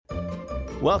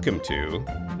Welcome to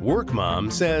Work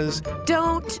Mom Says.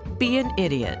 Don't be an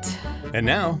idiot. And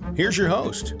now, here's your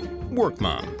host, Work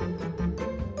Mom.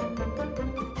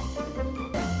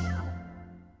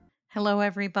 Hello,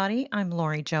 everybody. I'm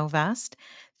Lori Jo Vest.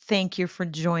 Thank you for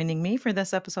joining me for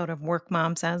this episode of Work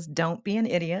Mom Says, Don't Be an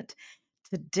Idiot.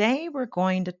 Today, we're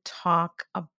going to talk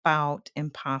about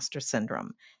imposter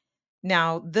syndrome.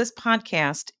 Now, this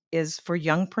podcast is for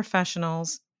young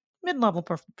professionals, mid-level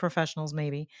professionals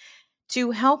maybe,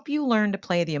 to help you learn to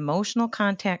play the emotional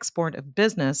contact sport of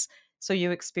business so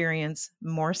you experience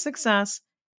more success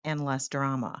and less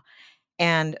drama.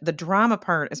 And the drama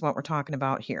part is what we're talking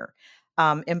about here.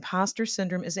 Imposter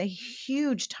syndrome is a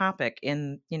huge topic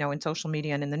in social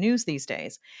media and in the news these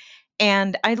days.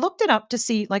 And I looked it up to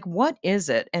see what is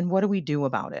it and what do we do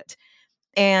about it?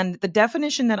 And the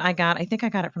definition that I got, I think I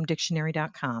got it from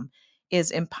dictionary.com,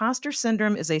 is imposter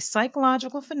syndrome is a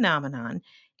psychological phenomenon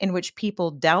in which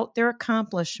people doubt their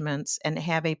accomplishments and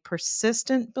have a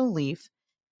persistent belief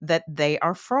that they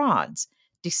are frauds,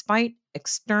 despite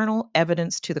external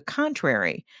evidence to the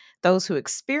contrary. Those who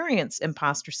experience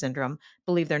imposter syndrome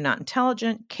believe they're not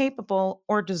intelligent, capable,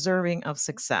 or deserving of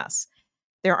success.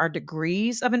 There are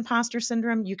degrees of imposter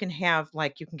syndrome. You can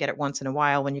get it once in a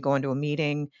while when you go into a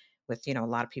meeting with, a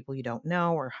lot of people you don't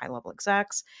know or high level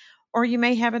execs, or you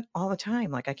may have it all the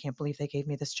time. Like, I can't believe they gave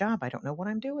me this job. I don't know what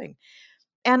I'm doing.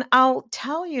 And I'll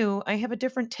tell you, I have a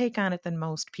different take on it than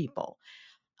most people.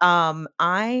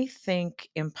 I think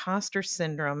imposter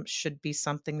syndrome should be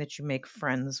something that you make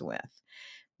friends with.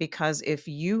 Because if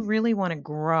you really want to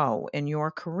grow in your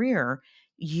career,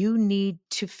 you need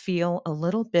to feel a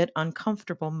little bit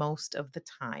uncomfortable most of the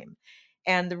time.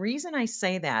 And the reason I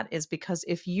say that is because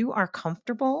if you are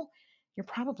comfortable, you're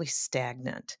probably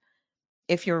stagnant.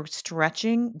 If you're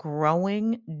stretching,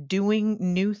 growing, doing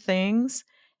new things,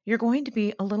 you're going to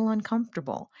be a little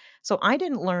uncomfortable. So I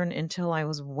didn't learn until I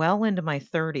was well into my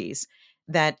 30s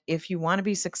that if you want to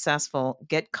be successful,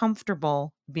 get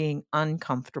comfortable being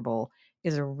uncomfortable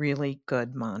is a really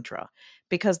good mantra.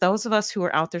 Because those of us who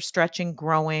are out there stretching,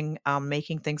 growing,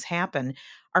 making things happen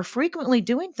are frequently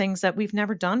doing things that we've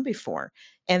never done before.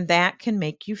 And that can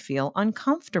make you feel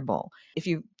uncomfortable. If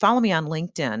you follow me on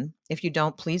LinkedIn, if you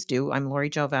don't, please do. I'm Lori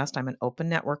Jo Vest. I'm an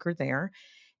open networker there.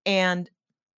 And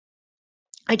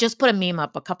I just put a meme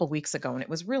up a couple weeks ago and it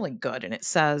was really good. And it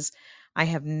says, I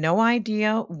have no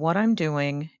idea what I'm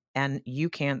doing and you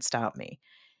can't stop me.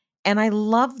 And I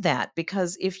love that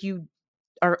because if you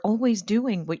are always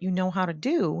doing what you know how to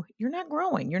do, you're not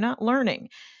growing, you're not learning,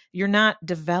 you're not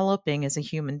developing as a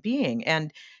human being.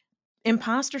 And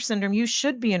imposter syndrome, you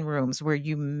should be in rooms where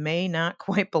you may not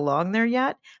quite belong there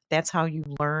yet. That's how you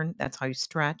learn, that's how you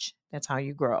stretch, that's how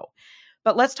you grow.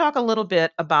 But let's talk a little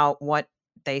bit about what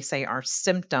they say are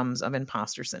symptoms of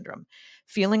imposter syndrome.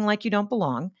 Feeling like you don't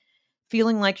belong,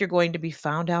 feeling like you're going to be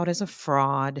found out as a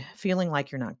fraud, feeling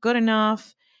like you're not good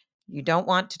enough, you don't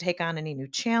want to take on any new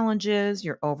challenges,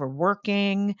 you're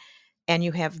overworking, and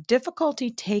you have difficulty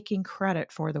taking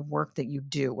credit for the work that you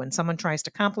do. When someone tries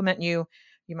to compliment you,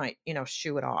 you might,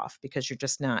 shoo it off because you're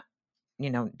just not,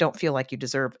 don't feel like you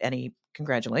deserve any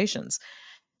congratulations.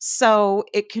 So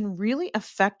it can really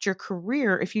affect your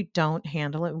career if you don't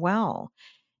handle it well.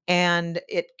 And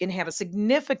it can have a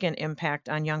significant impact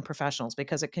on young professionals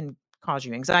because it can cause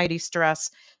you anxiety,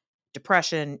 stress,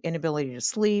 depression, inability to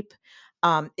sleep.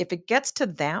 If it gets to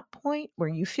that point where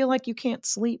you feel like you can't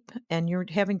sleep and you're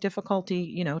having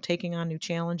difficulty, taking on new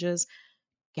challenges,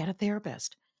 get a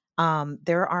therapist.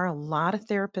 There are a lot of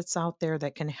therapists out there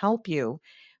that can help you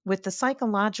with the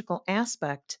psychological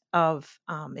aspect of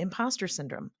imposter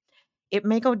syndrome. It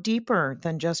may go deeper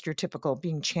than just your typical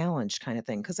being challenged kind of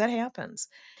thing, because that happens.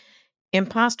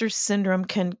 Imposter syndrome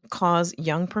can cause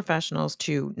young professionals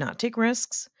to not take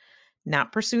risks,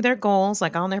 not pursue their goals.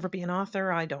 Like, I'll never be an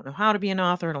author. I don't know how to be an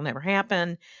author. It'll never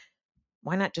happen.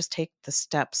 Why not just take the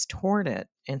steps toward it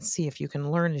and see if you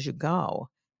can learn as you go?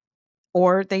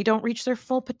 Or they don't reach their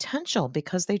full potential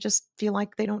because they just feel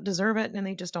like they don't deserve it and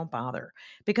they just don't bother.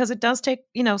 Because it does take,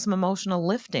 some emotional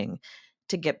lifting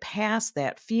to get past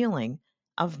that feeling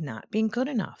of not being good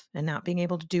enough and not being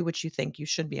able to do what you think you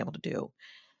should be able to do.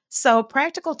 So,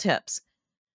 practical tips.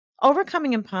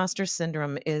 Overcoming imposter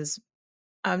syndrome is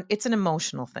it's an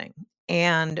emotional thing.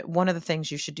 And one of the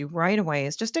things you should do right away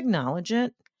is just acknowledge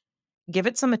it, give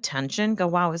it some attention, go,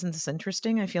 wow, isn't this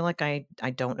interesting? I feel like I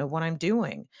don't know what I'm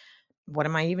doing. What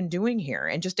am I even doing here?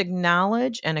 And just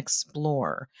acknowledge and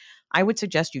explore. I would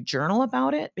suggest you journal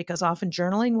about it because often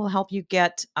journaling will help you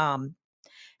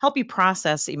help you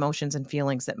process emotions and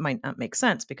feelings that might not make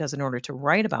sense, because in order to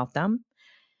write about them,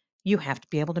 you have to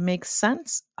be able to make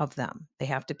sense of them. They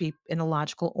have to be in a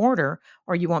logical order,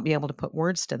 or you won't be able to put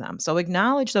words to them. So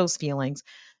acknowledge those feelings,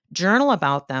 journal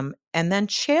about them, and then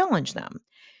challenge them.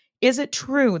 Is it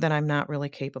true that I'm not really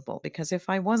capable? Because if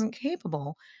I wasn't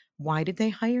capable, why did they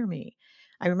hire me?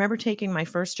 I remember taking my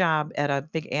first job at a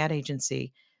big ad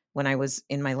agency when I was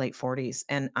in my late 40s,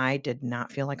 and I did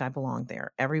not feel like I belonged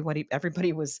there.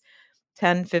 Everybody was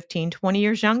 10, 15, 20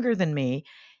 years younger than me,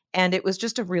 and it was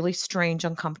just a really strange,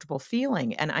 uncomfortable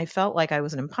feeling, and I felt like I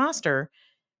was an imposter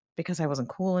because I wasn't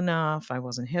cool enough, I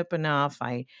wasn't hip enough,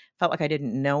 I felt like I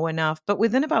didn't know enough. But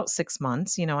within about 6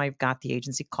 months, I got the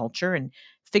agency culture and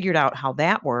figured out how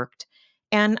that worked.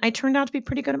 And I turned out to be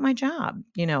pretty good at my job,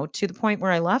 to the point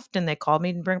where I left and they called me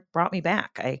and brought me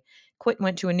back. I quit and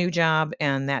went to a new job,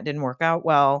 and that didn't work out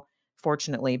well.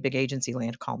 Fortunately, big agency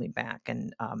land called me back.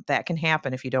 And that can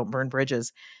happen if you don't burn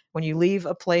bridges. When you leave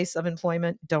a place of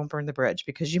employment, don't burn the bridge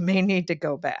because you may need to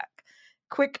go back.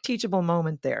 Quick teachable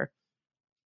moment there.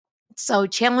 So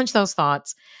challenge those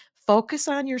thoughts. Focus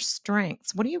on your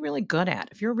strengths. What are you really good at?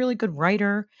 If you're a really good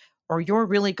writer, or you're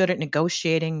really good at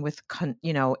negotiating with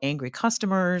angry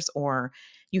customers, or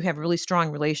you have really strong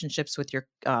relationships with your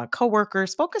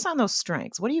coworkers, focus on those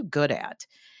strengths. What are you good at?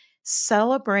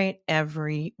 Celebrate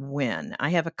every win. I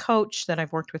have a coach that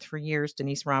I've worked with for years,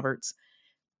 Denise Roberts,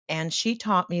 and she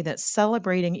taught me that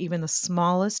celebrating even the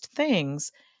smallest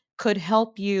things could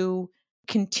help you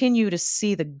continue to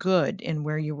see the good in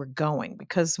where you were going.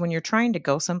 Because when you're trying to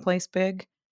go someplace big,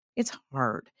 it's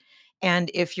hard.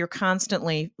 And if you're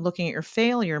constantly looking at your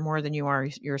failure more than you are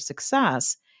your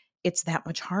success, it's that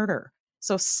much harder.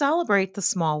 So celebrate the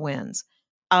small wins.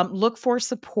 Look for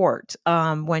support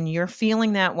when you're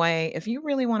feeling that way. If you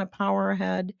really want to power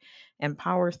ahead and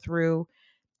power through,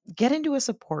 get into a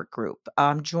support group,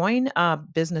 join a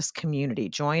business community,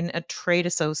 join a trade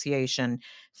association,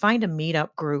 find a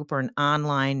meetup group or an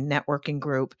online networking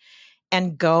group,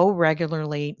 and go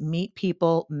regularly, meet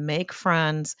people, make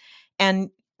friends, and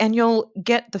you'll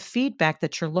get the feedback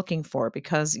that you're looking for,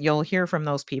 because you'll hear from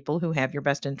those people who have your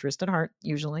best interest at heart,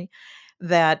 usually,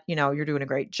 that you're doing a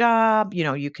great job.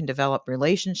 You can develop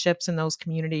relationships in those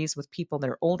communities with people that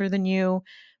are older than you,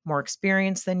 more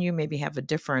experienced than you, maybe have a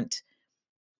different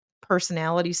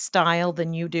personality style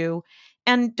than you do.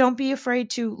 And don't be afraid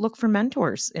to look for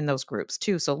mentors in those groups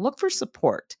too. So look for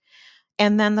support.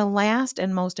 And then the last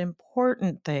and most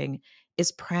important thing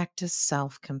is practice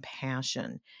self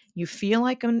compassion. You feel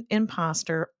like an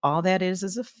imposter. All that is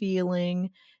a feeling.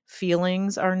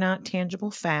 Feelings are not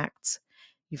tangible facts.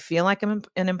 You feel like an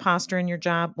imposter in your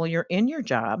job. Well, you're in your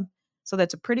job. So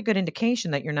that's a pretty good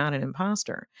indication that you're not an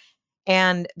imposter.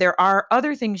 And there are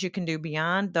other things you can do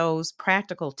beyond those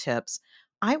practical tips.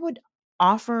 I would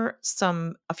offer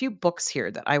a few books here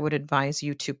that I would advise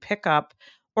you to pick up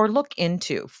or look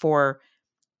into for,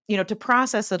 to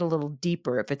process it a little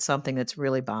deeper if it's something that's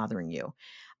really bothering you.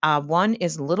 One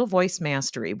is Little Voice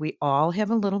Mastery. We all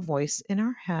have a little voice in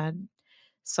our head.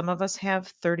 Some of us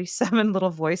have 37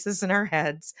 little voices in our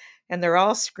heads, and they're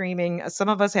all screaming. Some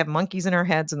of us have monkeys in our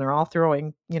heads, and they're all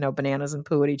throwing, bananas and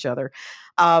poo at each other.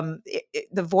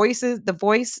 The voice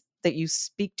that you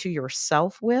speak to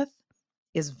yourself with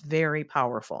is very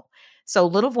powerful. So,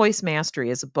 Little Voice Mastery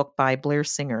is a book by Blair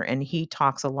Singer, and he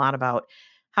talks a lot about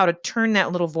how to turn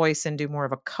that little voice into more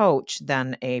of a coach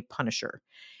than a punisher.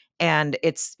 And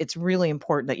it's really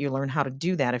important that you learn how to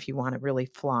do that if you want to really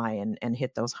fly and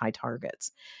hit those high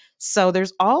targets. So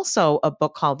there's also a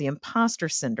book called The Imposter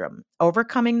Syndrome: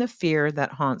 Overcoming the Fear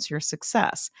That Haunts Your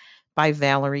Success by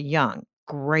Valerie Young.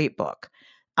 Great book.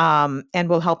 And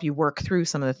will help you work through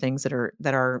some of the things that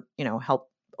are help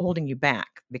holding you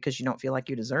back because you don't feel like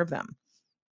you deserve them.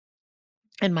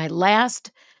 And my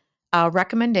last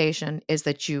recommendation is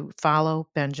that you follow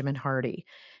Benjamin Hardy.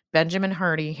 Benjamin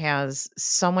Hardy has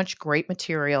so much great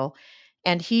material,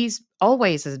 and he's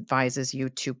always advises you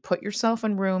to put yourself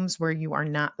in rooms where you are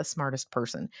not the smartest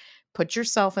person. Put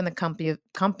yourself in the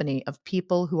company of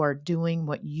people who are doing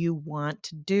what you want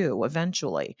to do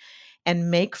eventually,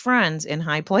 and make friends in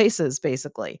high places,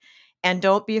 basically. And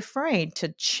don't be afraid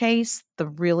to chase the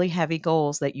really heavy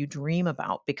goals that you dream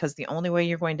about, because the only way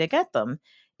you're going to get them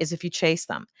is if you chase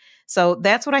them. So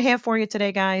that's what I have for you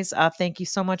today, guys. Thank you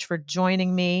so much for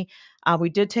joining me. We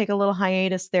did take a little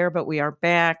hiatus there, but we are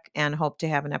back and hope to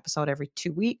have an episode every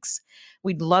 2 weeks.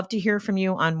 We'd love to hear from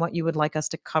you on what you would like us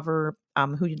to cover,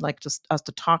 who you'd like us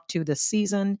to talk to this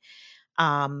season.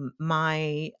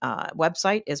 My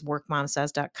website is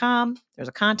workmomsays.com. There's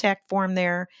a contact form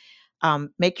there.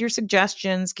 Make your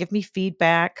suggestions, give me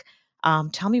feedback.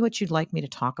 Tell me what you'd like me to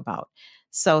talk about.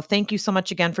 So thank you so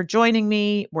much again for joining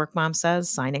me. Work Mom Says,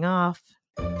 signing off.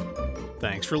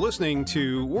 Thanks for listening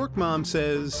to Work Mom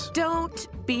Says. Don't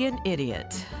be an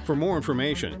idiot. For more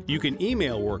information, you can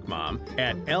email WorkMom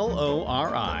at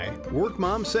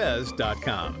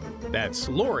LORI@workmomsays.com. That's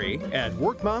Lori at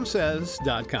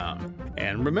workmomsays.com.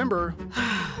 And remember,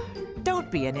 Don't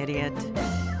be an idiot.